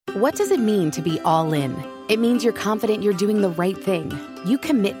What does it mean to be all in? It means you're confident you're doing the right thing. You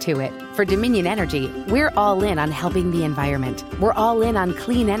commit to it. For Dominion Energy, we're all in on helping the environment. We're all in on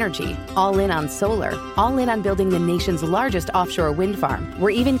clean energy, all in on solar, all in on building the nation's largest offshore wind farm.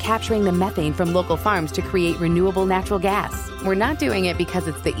 We're even capturing the methane from local farms to create renewable natural gas. We're not doing it because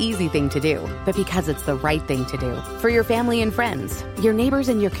it's the easy thing to do, but because it's the right thing to do. For your family and friends, your neighbors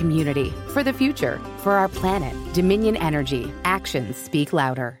and your community, for the future, for our planet. Dominion Energy. Actions speak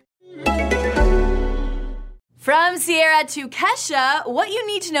louder. From Ciara to Kesha, what you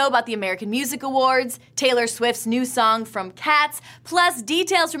need to know about the American Music Awards, Taylor Swift's new song from Cats, plus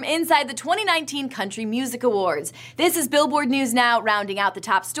details from inside the 2019 Country Music Awards. This is Billboard News Now, rounding out the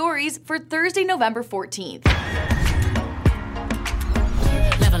top stories for Thursday, November 14th.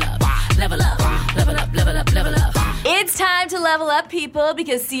 Level up, level up, level up, level up, level up. It's time to level up, people,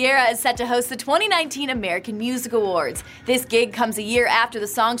 because Ciara is set to host the 2019 American Music Awards. This gig comes a year after the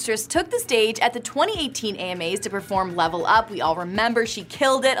songstress took the stage at the 2018 AMAs to perform Level Up. We all remember she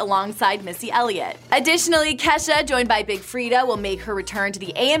killed it alongside Missy Elliott. Additionally, Kesha, joined by Big Freedia, will make her return to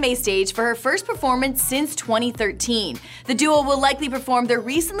the AMA stage for her first performance since 2013. The duo will likely perform their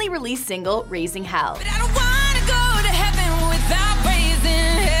recently released single, Raising Hell. But I don't wanna go to heaven without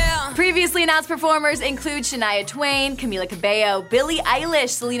raising hell. Previously announced performers include Shania Twain, Camila Cabello, Billie Eilish,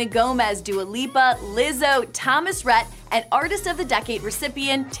 Selena Gomez, Dua Lipa, Lizzo, Thomas Rhett, and Artist of the Decade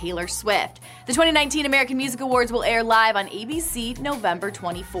recipient Taylor Swift. The 2019 American Music Awards will air live on ABC November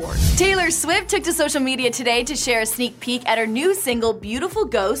 24th. Taylor Swift took to social media today to share a sneak peek at her new single, Beautiful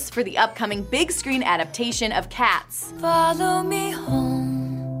Ghosts, for the upcoming big screen adaptation of Cats. Follow me home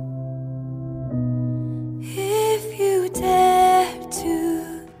if you dare to.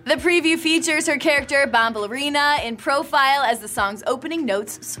 The preview features her character, Bombalurina, in profile as the song's opening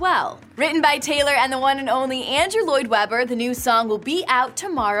notes swell. Written by Taylor and the one and only Andrew Lloyd Webber, the new song will be out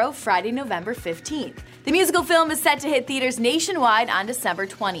tomorrow, Friday, November 15th. The musical film is set to hit theaters nationwide on December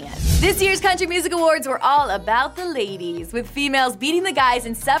 20th. This year's Country Music Awards were all about the ladies, with females beating the guys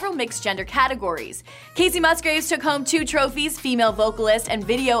in several mixed-gender categories. Casey Musgraves took home 2 trophies, Female Vocalist and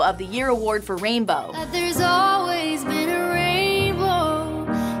Video of the Year award for Rainbow. There's always been a rainbow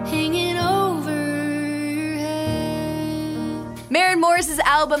hanging over your head. Maren Morris's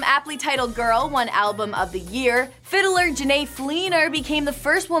album, aptly titled Girl, won Album of the Year. Fiddler Janae Fleener became the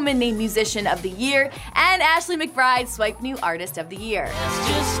first woman named Musician of the Year, and Ashley McBryde swiped New Artist of the Year.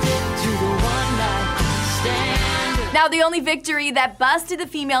 Now, the only victory that busted the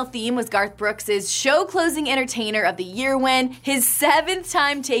female theme was Garth Brooks' Show Closing Entertainer of the Year win, his 7th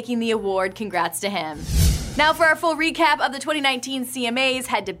time taking the award. Congrats to him. Now, for our full recap of the 2019 CMAs,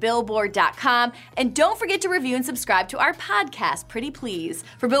 head to Billboard.com, and don't forget to review and subscribe to our podcast, Pretty Please.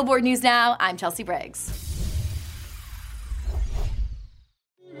 For Billboard News Now, I'm Chelsea Briggs.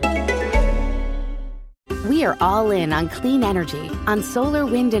 We are all in on clean energy, on solar,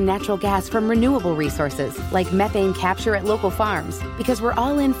 wind, and natural gas from renewable resources like methane capture at local farms, because we're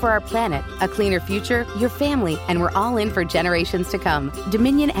all in for our planet, a cleaner future, your family, and we're all in for generations to come.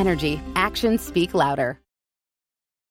 Dominion Energy. Actions speak louder.